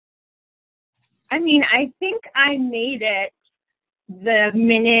I mean, I think I made it the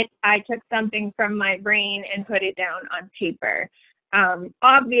minute I took something from my brain and put it down on paper.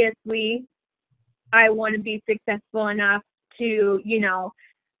 Obviously, I want to be successful enough to, to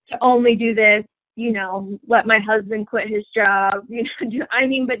only do this, let my husband quit his job,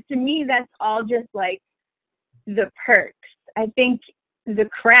 but to me, that's all just like the perks. I think the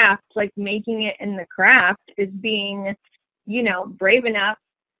craft, like making it in the craft, is being, brave enough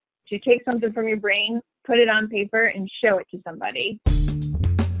to take something from your brain, put it on paper, and show it to somebody.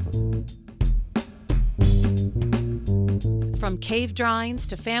 From cave drawings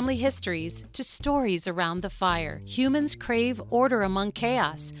to family histories to stories around the fire, humans crave order among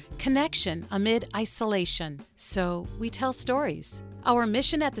chaos, connection amid isolation. So we tell stories. Our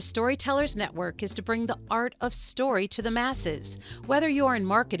mission at the Storytellers Network is to bring the art of story to the masses. Whether you're in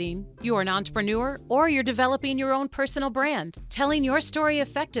marketing, you're an entrepreneur, or you're developing your own personal brand, telling your story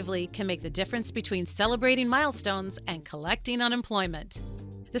effectively can make the difference between celebrating milestones and collecting unemployment.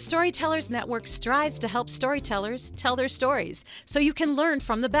 The Storytellers Network strives to help storytellers tell their stories so you can learn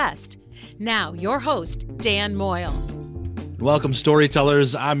from the best. Now, your host, Dan Moyle. Welcome,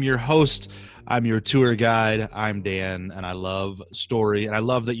 storytellers. I'm your host. I'm your tour guide. I'm Dan, and I love story, and I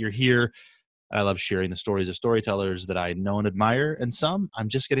love that you're here. I love sharing the stories of storytellers that I know and admire, and some I'm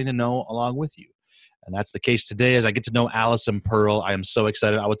just getting to know along with you. And that's the case today as I get to know Allison Pearl. I am so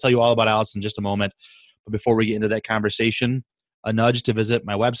excited. I will tell you all about Allison in just a moment. But before we get into that conversation, a nudge to visit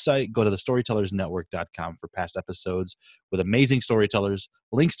my website. Go to thestorytellersnetwork.com for past episodes with amazing storytellers,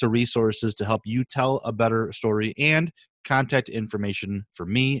 links to resources to help you tell a better story, and contact information for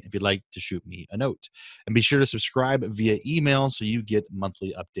me if you'd like to shoot me a note. And be sure to subscribe via email so you get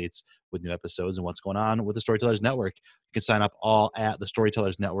monthly updates with new episodes and what's going on with the Storytellers Network. You can sign up all at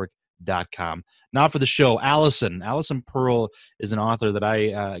thestorytellersnetwork.com. Now for the show, Allison. Allison Pearl is an author that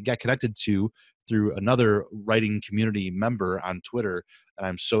I got connected to through another writing community member on Twitter, and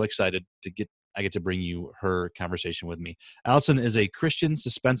I'm so excited I get to bring you her conversation with me. Allison is a Christian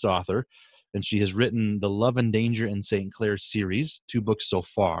suspense author, and she has written the Love and Danger in St. Clair series, 2 books so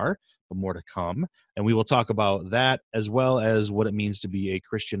far, but more to come. And we will talk about that as well as what it means to be a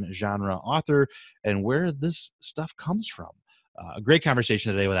Christian genre author and where this stuff comes from. A great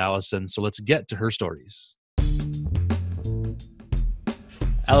conversation today with Allison, so let's get to her stories.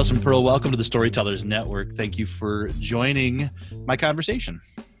 Allison Pearl, welcome to the Storytellers Network. Thank you for joining my conversation.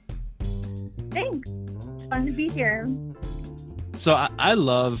 Thanks. It's fun to be here. So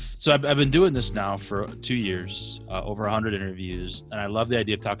I've been doing this now for 2 years, over 100 interviews, and I love the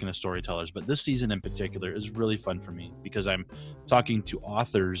idea of talking to storytellers. But this season in particular is really fun for me because I'm talking to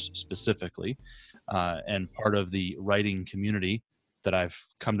authors specifically, and part of the writing community that I've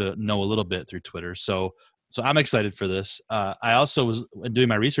come to know a little bit through Twitter. So I'm excited for this. I also was doing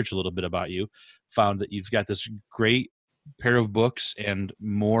my research a little bit about you, found that you've got this great pair of books and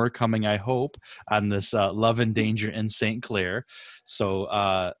more coming, I hope, on this Love and Danger in St. Clair. So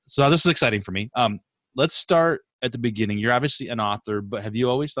this is exciting for me. Let's start at the beginning. You're obviously an author, but have you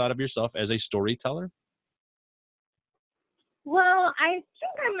always thought of yourself as a storyteller? Well, I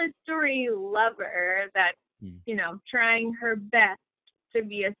think I'm a story lover that's, trying her best to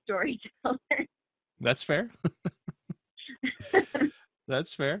be a storyteller. That's fair.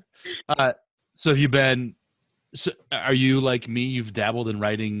 That's fair. So are you like me? You've dabbled in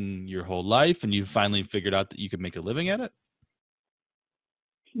writing your whole life and you've finally figured out that you could make a living at it?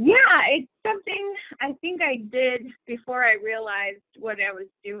 Yeah, it's something I think I did before I realized what I was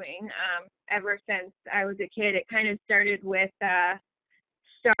doing. Ever since I was a kid, it kind of started with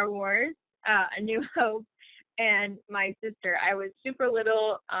Star Wars, A New Hope, and my sister. I was super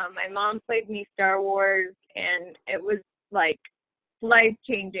little. My mom played me Star Wars, and it was like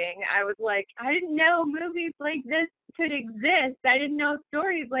life-changing. I was like, I didn't know movies like this could exist. I didn't know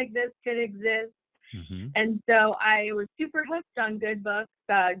stories like this could exist. Mm-hmm. And so I was super hooked on good books,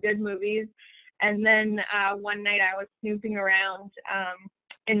 good movies. And then one night I was snooping around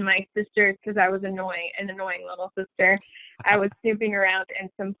in my sister's, because I was an annoying little sister. I was snooping around in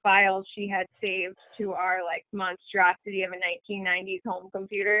some files she had saved to our like monstrosity of a 1990s home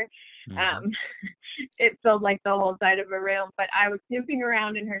computer. Mm-hmm. It filled like the whole side of a room, but I was snooping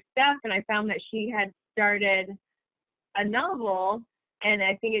around in her stuff and I found that she had started a novel, and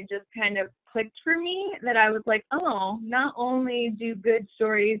I think it just kind of clicked for me that I was like, oh, not only do good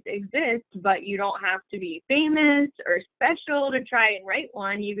stories exist, but you don't have to be famous or special to try and write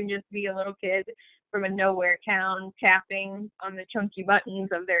one. You can just be a little kid from a nowhere town tapping on the chunky buttons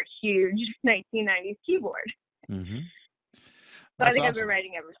of their huge 1990s keyboard. Mm-hmm. So I think awesome. I've been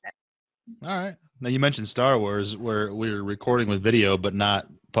writing ever since. All right. Now you mentioned Star Wars, where we're recording with video but not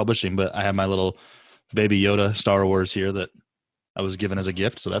publishing. But I have my little Baby Yoda Star Wars here that I was given as a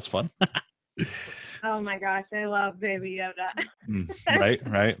gift, so that's fun. Oh my gosh, I love Baby Yoda.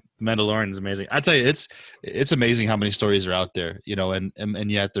 Right. Mandalorian is amazing. I tell you, it's amazing how many stories are out there,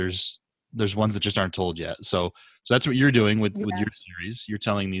 and yet there's ones that just aren't told yet. So that's what you're doing with Yeah. your series. You're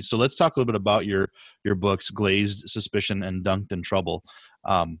telling these. So let's talk a little bit about your books, Glazed, Suspicion, and Dunked in Trouble.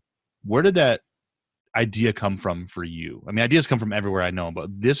 Where did that idea come from for you? I mean, ideas come from everywhere, I know, but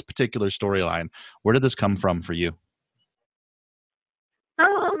this particular storyline, where did this come from for you?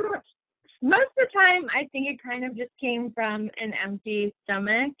 Um, Most of the time, I think it kind of just came from an empty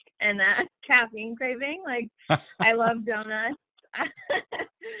stomach and a caffeine craving. Like, I love donuts.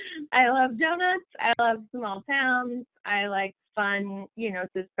 I love donuts. I love small towns. I like fun,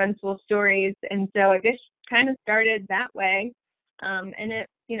 suspenseful stories. And so it just kind of started that way. And it,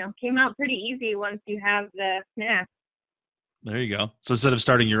 came out pretty easy once you have the snack. There you go. So instead of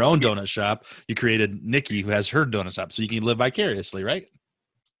starting your own donut shop, you created Nikki, who has her donut shop, so you can live vicariously, right?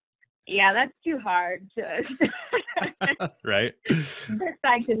 Yeah, that's too hard to. Right. This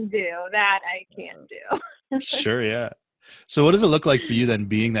I can do. That I can do. Sure, yeah. So what does it look like for you then,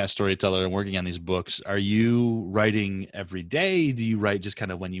 being that storyteller and working on these books? Are you writing every day? Do you write just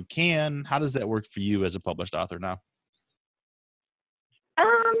kind of when you can? How does that work for you as a published author now?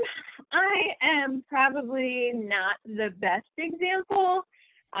 Um, I am probably not the best example.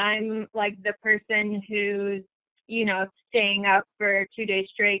 I'm like the person who's, staying up for 2 days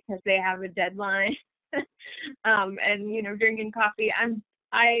straight because they have a deadline. And drinking coffee.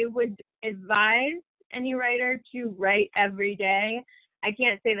 I would advise any writer to write every day. I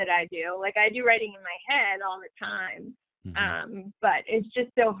can't say that I do. Like, I do writing in my head all the time. But it's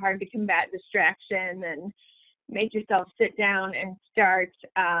just so hard to combat distraction and make yourself sit down and start.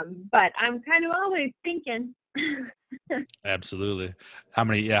 But I'm kind of always thinking. Absolutely. How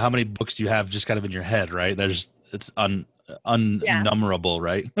many books do you have just kind of in your head, right? It's Yeah, unnumberable,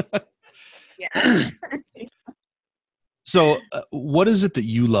 right? yeah. So, what is it that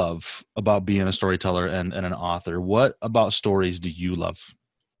you love about being a storyteller and an author? What about stories do you love?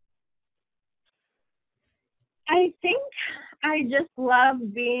 I think I just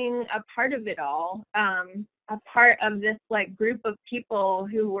love being a part of it all. A part of this like group of people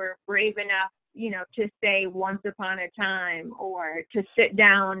who were brave enough, to say once upon a time or to sit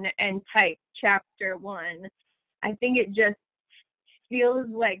down and type chapter one. I think it just feels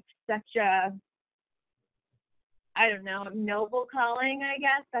like such a, I don't know, noble calling, I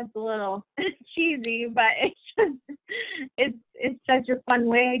guess. That's a little cheesy, but it's just, it's such a fun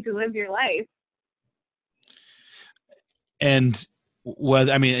way to live your life. And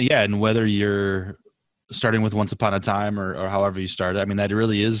whether you're starting with Once Upon a Time or however you started, I mean, that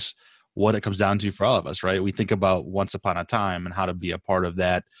really is what it comes down to for all of us, right? We think about Once Upon a Time and how to be a part of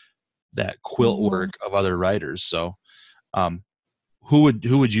that quilt Mm-hmm. work of other writers. So, um, who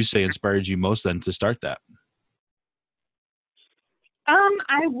would you say inspired you most then to start that?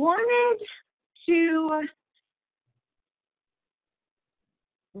 I wanted to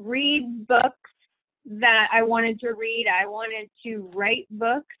read books that I wanted to read. I wanted to write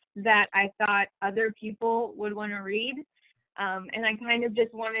books that I thought other people would want to read. And I kind of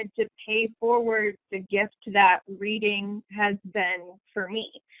just wanted to pay forward the gift that reading has been for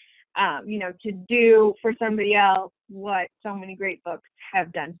me. To do for somebody else what so many great books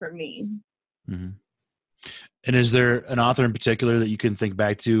have done for me. Mm-hmm. And is there an author in particular that you can think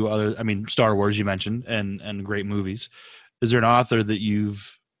back to? Star Wars you mentioned, and great movies. Is there an author that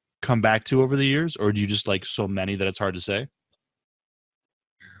you've come back to over the years, or do you just like so many that it's hard to say?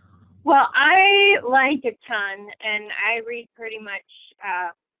 Well, I like a ton, and I read pretty much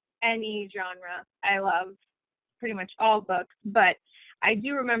any genre. I love pretty much all books, but I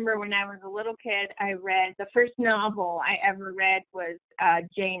do remember when I was a little kid, I read the first novel I ever read was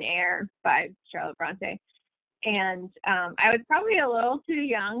Jane Eyre by Charlotte Bronte. And I was probably a little too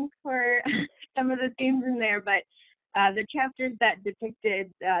young for some of the themes in there, but the chapters that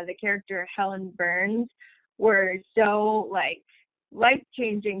depicted the character Helen Burns were so like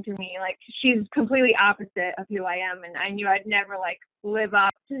life-changing to me. Like, she's completely opposite of who I am, and I knew I'd never like live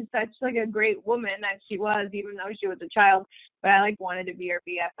up to such like a great woman that she was, even though she was a child. But I like wanted to be her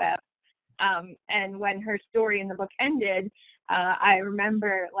BFF. And when her story in the book ended, I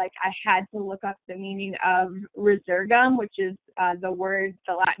remember like I had to look up the meaning of resurgam, which is the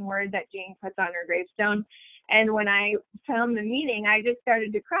Latin word that Jane puts on her gravestone. And when I found the meaning, I just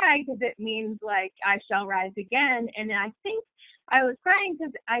started to cry because it means like I shall rise again. And I think I was crying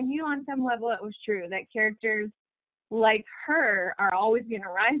because I knew on some level it was true that characters like her are always going to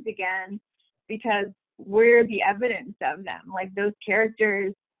rise again because we're the evidence of them. Like those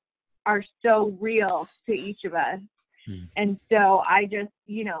characters are so real to each of us. And so I just,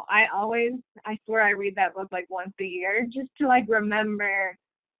 I swear I read that book like once a year just to like remember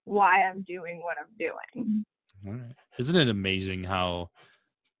why I'm doing what I'm doing. All right. Isn't it amazing how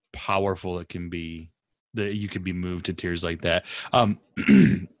powerful it can be that you can be moved to tears like that?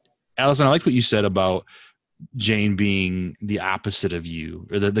 Allison, I liked what you said about Jane being the opposite of you,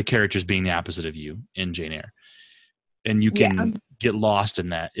 or the characters being the opposite of you in Jane Eyre. And you can get lost in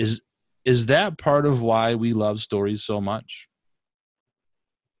that. Is that part of why we love stories so much?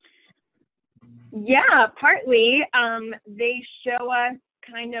 Yeah, partly. They show us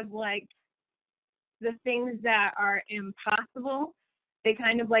kind of like the things that are impossible. They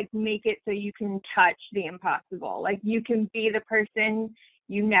kind of like make it so you can touch the impossible. Like you can be the person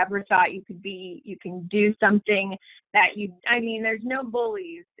you never thought you could be. You can do something that there's no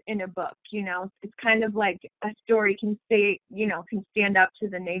bullies in a book, It's kind of like a story can stand up to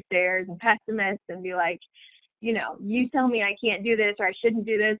the naysayers and pessimists and be like, you tell me I can't do this or I shouldn't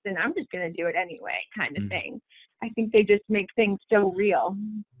do this, and I'm just going to do it anyway, kind of thing. I think they just make things so real.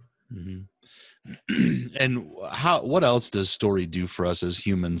 And what else does story do for us as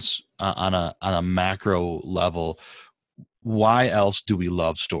humans on a macro level? Why else do we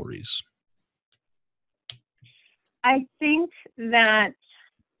love stories? I think that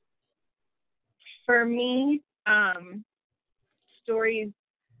for me, stories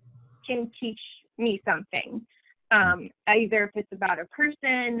can teach me something. Either if it's about a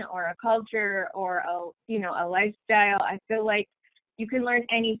person or a culture or a lifestyle. I feel like you can learn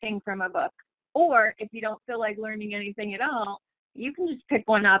anything from a book. Or if you don't feel like learning anything at all, you can just pick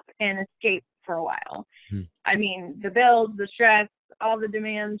one up and escape for a while. I mean, the bills, the stress, all the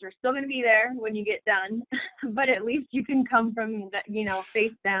demands are still going to be there when you get done, but at least you can come from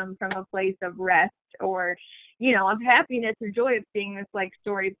face them from a place of rest or, of happiness or joy of seeing this like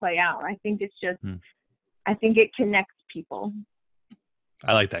story play out. I think it's just, I think it connects people.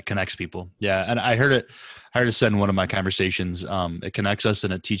 I like that. Connects people. Yeah. And I heard it said in one of my conversations. It connects us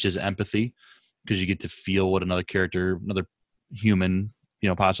and it teaches empathy because you get to feel what another human,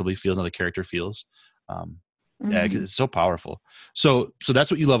 possibly feels, another character feels. Yeah, 'cause it's so powerful. So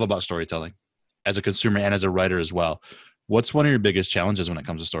that's what you love about storytelling as a consumer and as a writer as well. What's one of your biggest challenges when it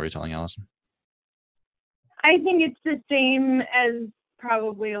comes to storytelling, Allison? I think it's the same as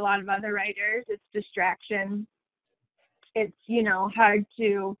probably a lot of other writers. It's distraction. It's, hard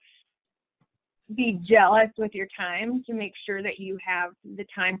to be jealous with your time to make sure that you have the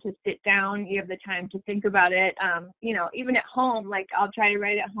time to sit down, you have the time to think about it. Even at home, like I'll try to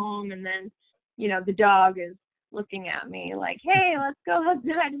write at home and then, the dog is looking at me like, hey, let's go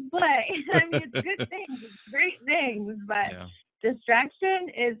outside and play. I mean, it's good things, it's great things, but distraction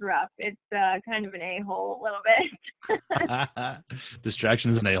is rough. It's kind of an a-hole a little bit.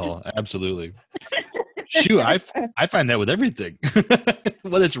 Distraction is an a-hole. Absolutely. Shoot, I find that with everything,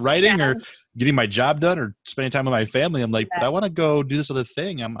 whether it's writing or getting my job done or spending time with my family. I'm like, but I want to go do this other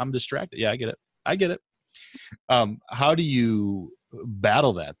thing. I'm distracted. Yeah, I get it. How do you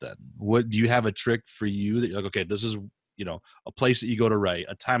battle that then? What do you have a trick for you that you're like, okay, this is, a place that you go to write,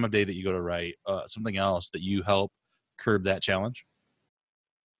 a time of day that you go to write, something else that you help curb that challenge?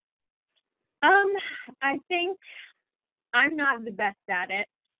 I think I'm not the best at it.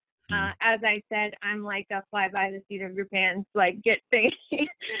 As I said, I'm like a fly by the seat of your pants, like get things.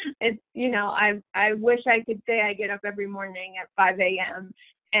 It's, I wish I could say I get up every morning at 5 a.m.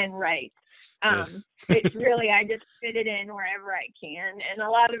 and write. It's really, I just fit it in wherever I can. And a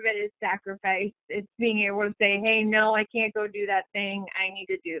lot of it is sacrifice. It's being able to say, hey, no, I can't go do that thing. I need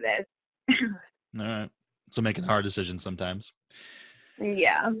to do this. All right. So making hard decisions sometimes.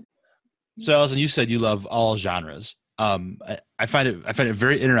 Yeah. So Allison, you said you love all genres. I find it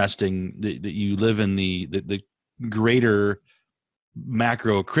very interesting that you live in the greater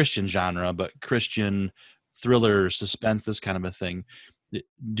macro Christian genre, but Christian thriller, suspense, this kind of a thing.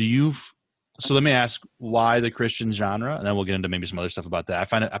 So let me ask, why the Christian genre, and then we'll get into maybe some other stuff about that. I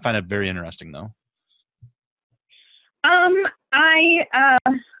find it very interesting though.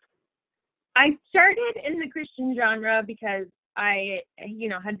 I started in the Christian genre because I,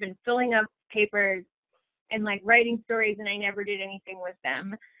 had been filling up papers and like writing stories, and I never did anything with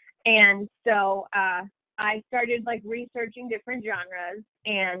them. And so I started like researching different genres,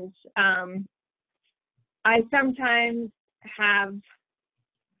 and I sometimes have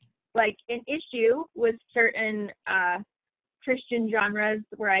like an issue with certain Christian genres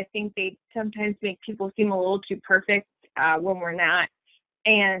where I think they sometimes make people seem a little too perfect when we're not.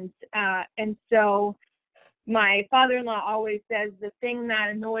 And so, my father-in-law always says the thing that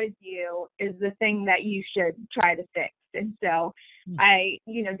annoys you is the thing that you should try to fix. And so I,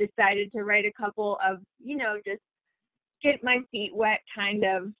 decided to write a couple of, just get my feet wet kind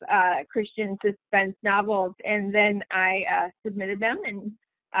of Christian suspense novels. And then I submitted them, and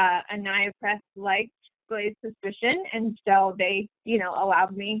Anaya Press liked Glazed Suspicion. And so they,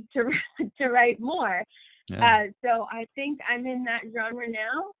 allowed me to write more. Yeah. So I think I'm in that genre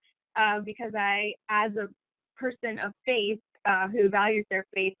now because I, as a person of faith who values their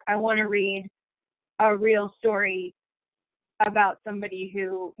faith, I want to read a real story about somebody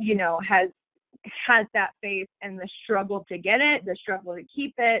who, has that faith and the struggle to get it, the struggle to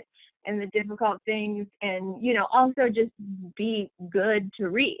keep it, and the difficult things, and, also just be good to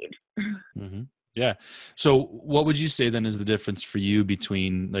read. Mm-hmm. Yeah. So what would you say then is the difference for you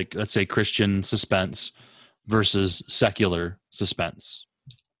between, like, let's say Christian suspense versus secular suspense?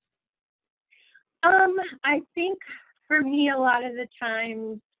 I think for me, a lot of the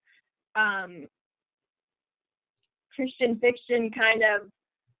times, Christian fiction kind of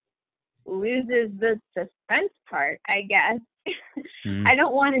loses the suspense part, I guess. I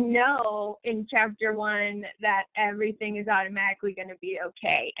don't want to know in chapter 1 that everything is automatically going to be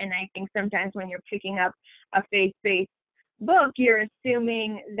okay. And I think sometimes when you're picking up a faith-based book, you're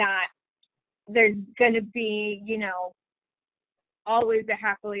assuming that there's going to be, always a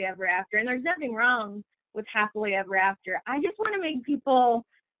happily ever after. And there's nothing wrong with happily ever after. I just want to make people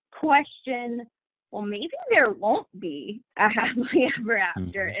question, well, maybe there won't be a happily ever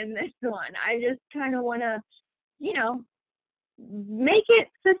after in this one. I just kind of want to, make it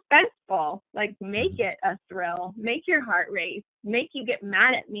suspenseful, like make it a thrill, make your heart race, make you get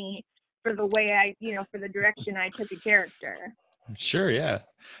mad at me for the way I, for the direction I took a character. Sure. Yeah.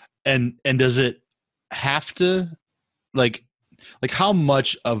 And does it have to, like how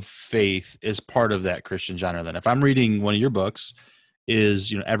much of faith is part of that Christian genre then? If I'm reading one of your books,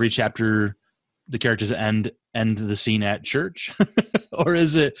 is, every chapter the characters end the scene at church? Or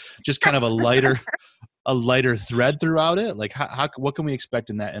is it just kind of a lighter thread throughout it? Like what can we expect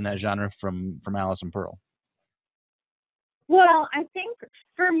in that genre from Allison Pearl? Well, I think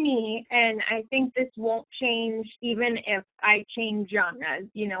for me, and I think this won't change even if I change genres,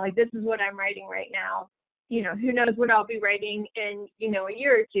 like this is what I'm writing right now. Who knows what I'll be writing in, a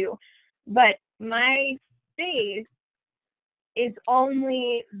year or two. But my faith is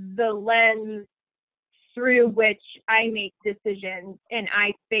only the lens through which I make decisions and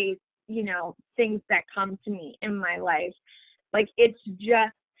I face, things that come to me in my life. Like it's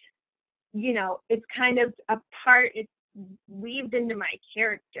just, it's kind of a part, it's weaved into my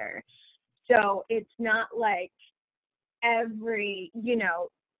character. So it's not like every,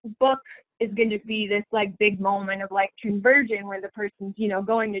 book is going to be this like big moment of like conversion where the person's,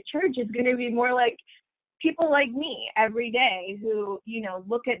 going to church. Is going to be more like people like me every day who,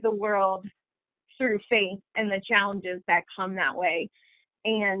 look at the world through faith and the challenges that come that way.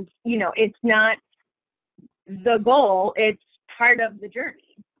 And, it's not the goal, it's part of the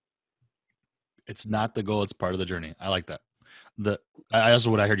journey. It's not the goal, it's part of the journey. I like that. I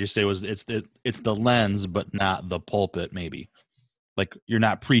also, what I heard you say was it's the lens, but not the pulpit, maybe. Like you're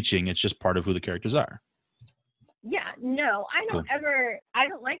not preaching, it's just part of who the characters are. Yeah, no, I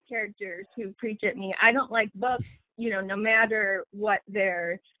don't like characters who preach at me. I don't like books, no matter what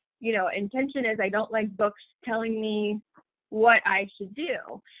their, intention is. I don't like books telling me what I should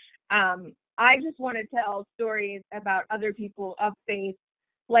do. I just want to tell stories about other people of faith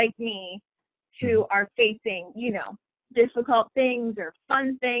like me who are facing, difficult things or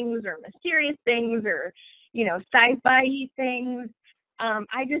fun things or mysterious things or, sci-fi things.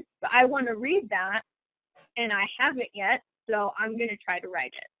 I want to read that, and I haven't yet, so I'm going to try to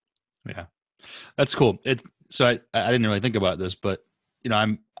write it. Yeah, that's cool. So I didn't really think about this, but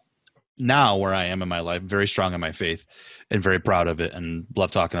I'm now where I am in my life, very strong in my faith and very proud of it and love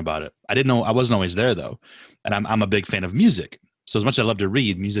talking about it. I wasn't always there though. And I'm a big fan of music. So as much as I love to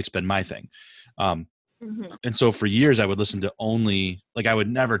read, music's been my thing. And so for years I would listen to I would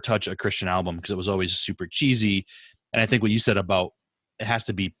never touch a Christian album because it was always super cheesy. And I think what you said about it has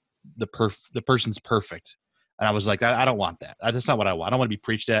to be the person's perfect. And I was like, I don't want that. That's not what I want. I don't want to be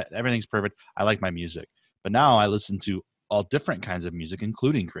preached at. Everything's perfect. I like my music. But now I listen to all different kinds of music,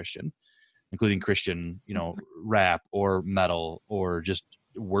 including Christian, rap or metal or just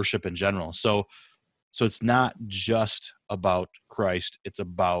worship in general. So it's not just about Christ. It's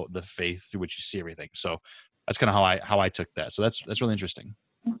about the faith through which you see everything. So that's kind of how I took that. So that's really interesting.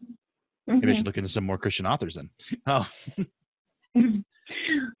 Maybe I should look into some more Christian authors then. Oh.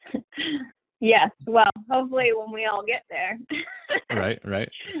 Yes. Well, hopefully when we all get there. Right.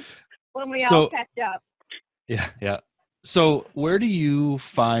 When we all catch up. Yeah, yeah. So, where do you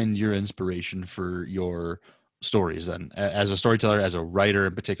find your inspiration for your stories then? As a storyteller, as a writer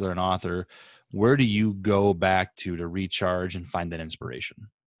in particular, an author, where do you go back to recharge and find that inspiration?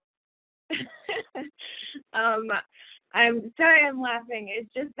 um, I'm sorry I'm laughing. It's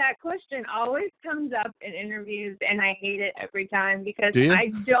just that question always comes up in interviews, and I hate it every time because Do you?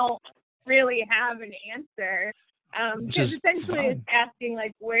 I don't really have an answer. Which Because is essentially it's fine. asking,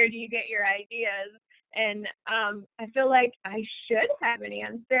 like, where do you get your ideas? And I feel like I should have an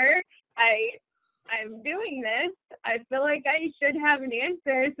answer. I'm doing this. I feel like I should have an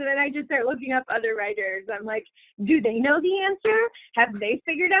answer. So then I just start looking up other writers. I'm like, do they know the answer? Have they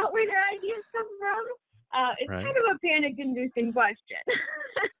figured out where their ideas come from? It's Right. kind of a panic-inducing question.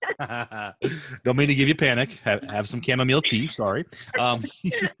 Don't mean to give you panic. Have some chamomile tea. Sorry. Um,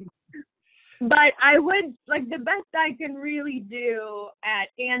 But I would, like, the best I can really do at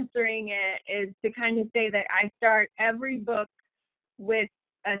answering it is to kind of say that I start every book with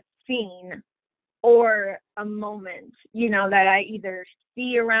a scene or a moment, that I either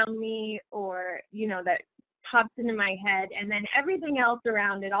see around me or, that pops into my head. And then everything else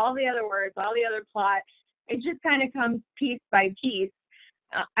around it, all the other words, all the other plot, it just kind of comes piece by piece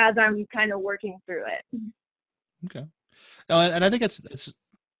as I'm kind of working through it. okay. No, and I think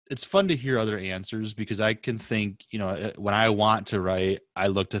it's fun to hear other answers because I can think, when I want to write, I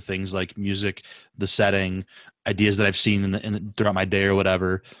look to things like music, the setting, ideas that I've seen throughout my day or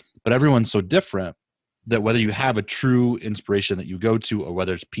whatever. But everyone's so different that whether you have a true inspiration that you go to or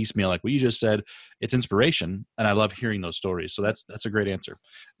whether it's piecemeal, like what you just said, it's inspiration. And I love hearing those stories. So that's a great answer.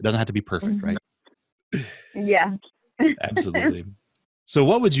 It doesn't have to be perfect, Mhm. right? Yeah. Absolutely. So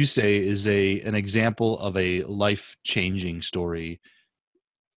what would you say is an example of a life-changing story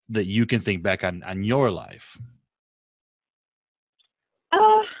that you can think back on your life?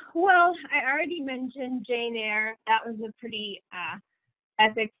 Uh, well, I already mentioned Jane Eyre. That was a pretty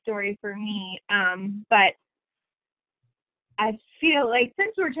epic story for me. But I feel like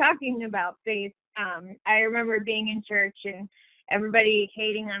since we're talking about faith, I remember being in church and everybody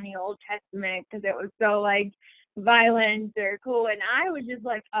hating on the Old Testament because it was so like violent or cool, and I was just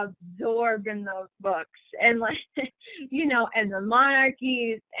like absorbed in those books and like and the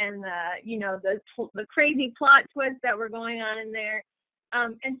monarchies and the crazy plot twists that were going on in there.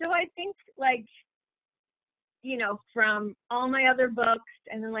 And so I think like from all my other books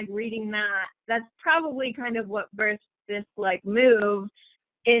and then like reading that's probably kind of what birthed this like move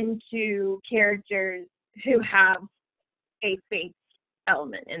into characters who have a faith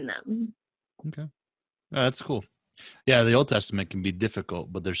element in them. Okay. That's cool. Yeah, the Old Testament can be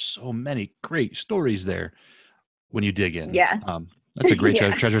difficult, but there's so many great stories there when you dig in. Yeah. That's a great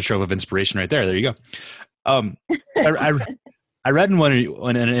Yeah. treasure trove of inspiration right there. There you go. Um, so I read in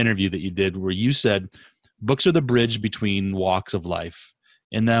an interview that you did where you said books are the bridge between walks of life.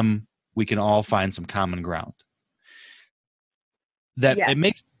 In them, we can all find some common ground. That Yeah. it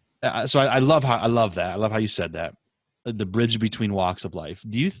makes so I love how I love that. I love how you said that. The bridge between walks of life.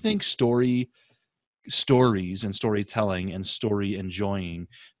 Do you think stories and storytelling and story enjoying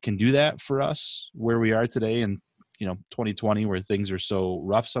can do that for us where we are today in 2020 where things are so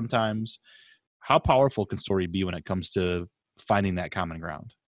rough sometimes? How powerful can story be when it comes to finding that common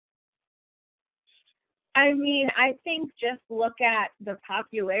ground? I mean, I think just look at the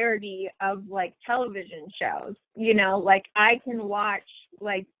popularity of like television shows. Like I can watch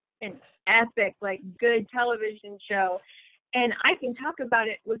like an epic, like good television show and I can talk about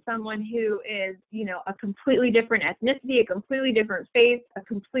it with someone who is, a completely different ethnicity, a completely different faith, a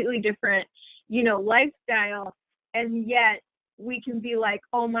completely different, lifestyle. And yet we can be like,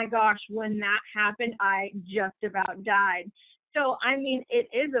 oh my gosh, when that happened, I just about died. So, I mean, it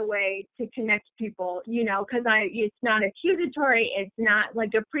is a way to connect people, because it's not accusatory. It's not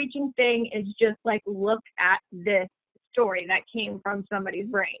like a preaching thing. It's just like, look at this story that came from somebody's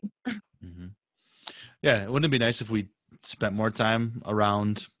brain. Hmm. Yeah, wouldn't it be nice if we spent more time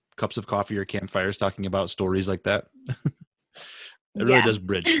around cups of coffee or campfires talking about stories like that? It really Yeah. does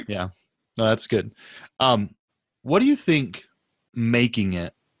bridge. Yeah. No, that's good. Um, what do you think making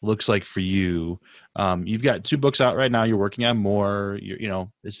it looks like for you? You've got 2 books out right now. You're working on more.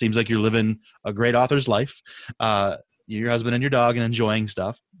 It seems like you're living a great author's life. Your husband and your dog and enjoying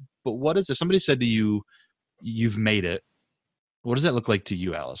stuff. But what is if somebody said to you, you've made it? What does that look like to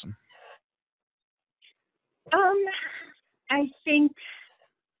you, Allison? Um, I think,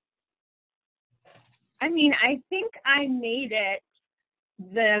 I think I made it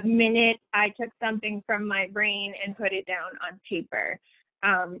the minute I took something from my brain and put it down on paper.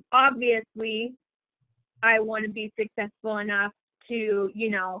 Obviously, I want to be successful enough to,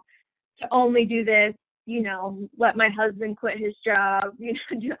 to only do this let my husband quit his job.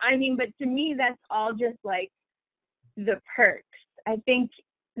 I mean, but to me, that's all just like the perks. I think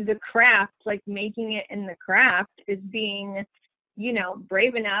the craft, like making it in the craft, is being,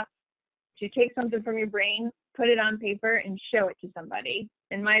 brave enough to take something from your brain, put it on paper, and show it to somebody.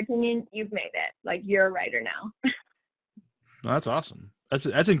 In my opinion, you've made it. Like, you're a writer now. Well, that's awesome.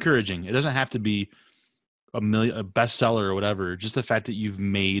 That's encouraging. It doesn't have to be a bestseller or whatever. Just the fact that you've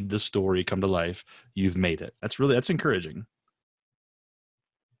made the story come to life, you've made it. That's encouraging.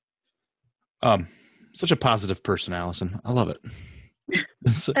 Such a positive person, Allison. I love it.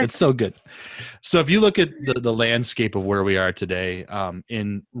 It's so good. So if you look at the landscape of where we are today,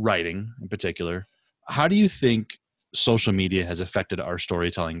 in writing in particular, how do you think social media has affected our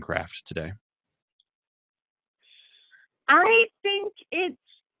storytelling craft today? I think it's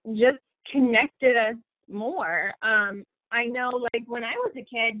just connected us more. I know, like, when I was a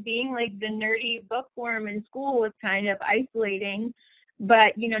kid, being like the nerdy bookworm in school was kind of isolating.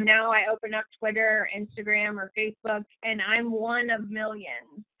 But, now I open up Twitter, Instagram, or Facebook, and I'm one of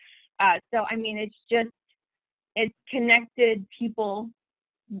millions. So, I mean, it's connected people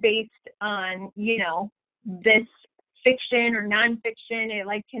based on, this fiction or nonfiction. It,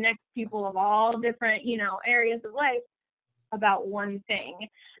 like, connects people of all different, areas of life about one thing.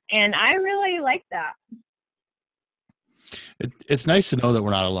 And I really like that. It's nice to know that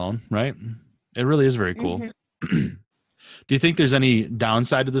we're not alone, right? It really is very cool. Mm-hmm. Do you think there's any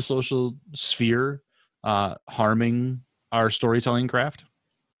downside to the social sphere harming our storytelling craft?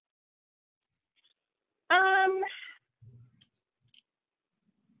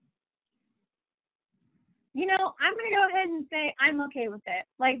 I'm going to go ahead and say I'm okay with it.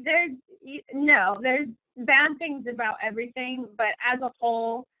 Like, there's bad things about everything, but as a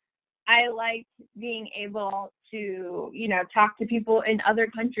whole, I like being able to, talk to people in other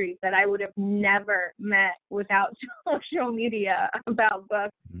countries that I would have never met without social media about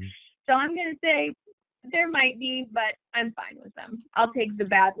books. Mm-hmm. So I'm going to say there might be, but I'm fine with them. I'll take the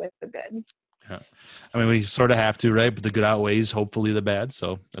bad with the good. Yeah. I mean, we sort of have to, right? But the good outweighs hopefully the bad.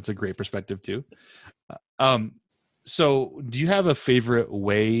 So that's a great perspective too. So do you have a favorite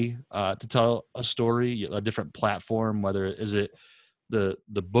way to tell a story, a different platform, whether is it the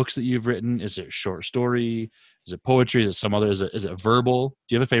books that you've written? Is it short story? Is it poetry? Is it some other? Is it verbal?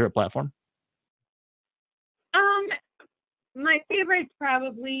 Do you have a favorite platform? My favorite's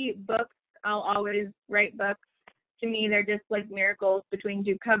probably books. I'll always write books. To me, they're just like miracles between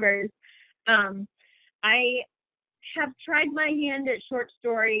two covers. I have tried my hand at short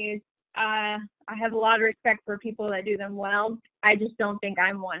stories. I have a lot of respect for people that do them well. I just don't think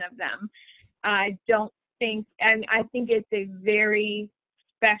I'm one of them. I think it's a very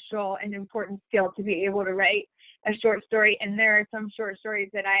special and important skill to be able to write a short story. And there are some short stories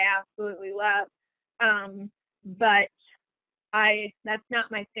that I absolutely love. But that's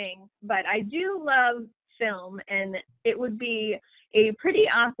not my thing. But I do love film, and it would be a pretty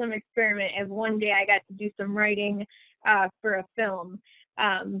awesome experiment if one day I got to do some writing for a film.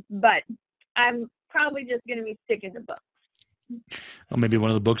 But I'm probably just going to be sticking to books. Well, maybe one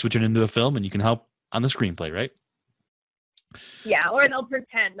of the books would turn into a film and you can help on the screenplay, right? Yeah, or they'll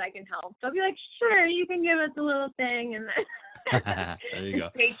pretend I can help. They'll be like, sure, you can give us a little thing, and then there you go.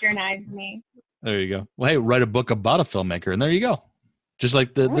 Patronize me. There you go. Well, hey, write a book about a filmmaker, and there you go. Just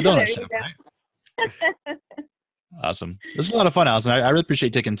like the donut shop, right? Awesome. This is a lot of fun, Allison. I really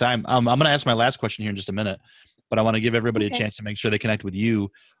appreciate taking time. I'm going to ask my last question here in just a minute, but I want to give everybody a chance to make sure they connect with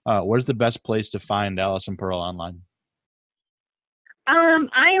you. Where's the best place to find Allison Pearl online?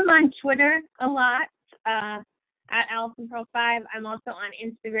 I am on Twitter a lot, at Allison Pearl 5. I'm also on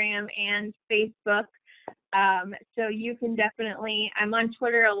Instagram and Facebook. So you can definitely, I'm on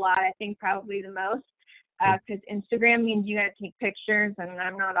Twitter a lot, I think probably the most, because Instagram means you got to take pictures, and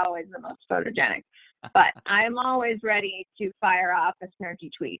I'm not always the most photogenic. But I'm always ready to fire off a snarky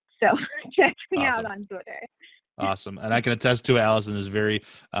tweet. So check me out on Twitter. Awesome. And I can attest to it. Allison is very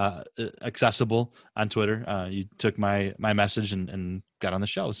accessible on Twitter. You took my message and got on the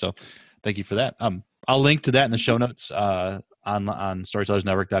show. So thank you for that. I'll link to that in the show notes on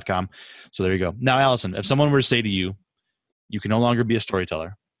storytellersnetwork.com. So there you go. Now, Allison, if someone were to say to you, you can no longer be a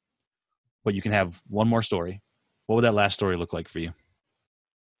storyteller, but you can have one more story, what would that last story look like for you?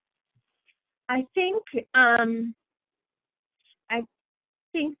 I think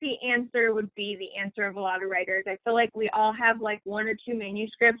the answer would be the answer of a lot of writers. I feel like we all have like one or two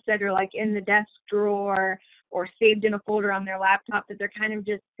manuscripts that are like in the desk drawer or saved in a folder on their laptop that they're kind of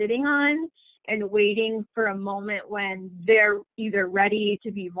just sitting on and waiting for a moment when they're either ready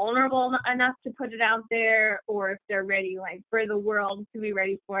to be vulnerable enough to put it out there, or if they're ready like for the world to be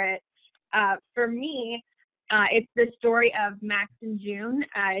ready for it. For me, it's the story of Max and June.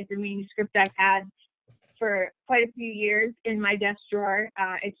 It's a manuscript I've had for quite a few years in my desk drawer.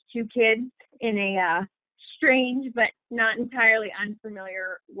 It's two kids in a strange but not entirely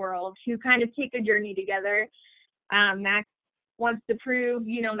unfamiliar world who kind of take a journey together. Max wants to prove,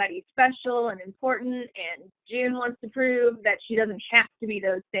 that he's special and important, and June wants to prove that she doesn't have to be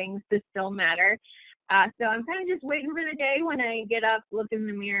those things to still matter. So I'm kind of just waiting for the day when I get up, look in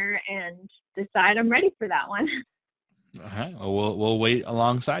the mirror, and decide I'm ready for that one. All right. Well, we'll wait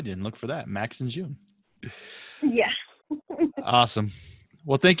alongside you and look for that, Max and June. Yeah. Awesome.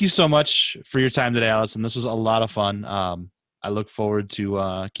 Well, thank you so much for your time today, Allison. This was a lot of fun. I look forward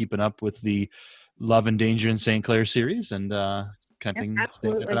to keeping up with the Love and Danger in St. Clair series and staying at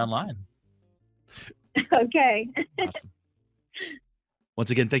that online. Okay. Awesome. Once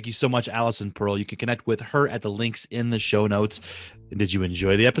again, thank you so much, Allison Pearl. You can connect with her at the links in the show notes. And did you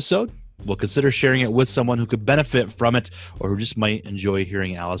enjoy the episode? Well, consider sharing it with someone who could benefit from it or who just might enjoy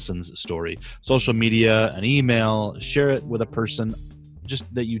hearing Allison's story. Social media, an email, share it with a person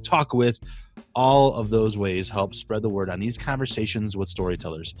just that you talk with. All of those ways help spread the word on these conversations with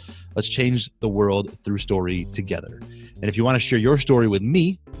storytellers. Let's change the world through story together. And if you want to share your story with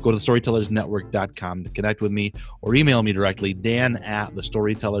me, go to storytellersnetwork.com to connect with me or email me directly,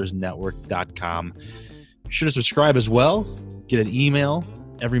 dan@thestorytellersnetwork.com. Be sure to subscribe as well. Get an email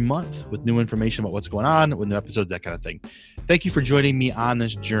every month with new information about what's going on, with new episodes, that kind of thing. Thank you for joining me on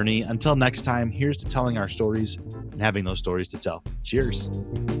this journey. Until next time, here's to telling our stories and having those stories to tell. Cheers.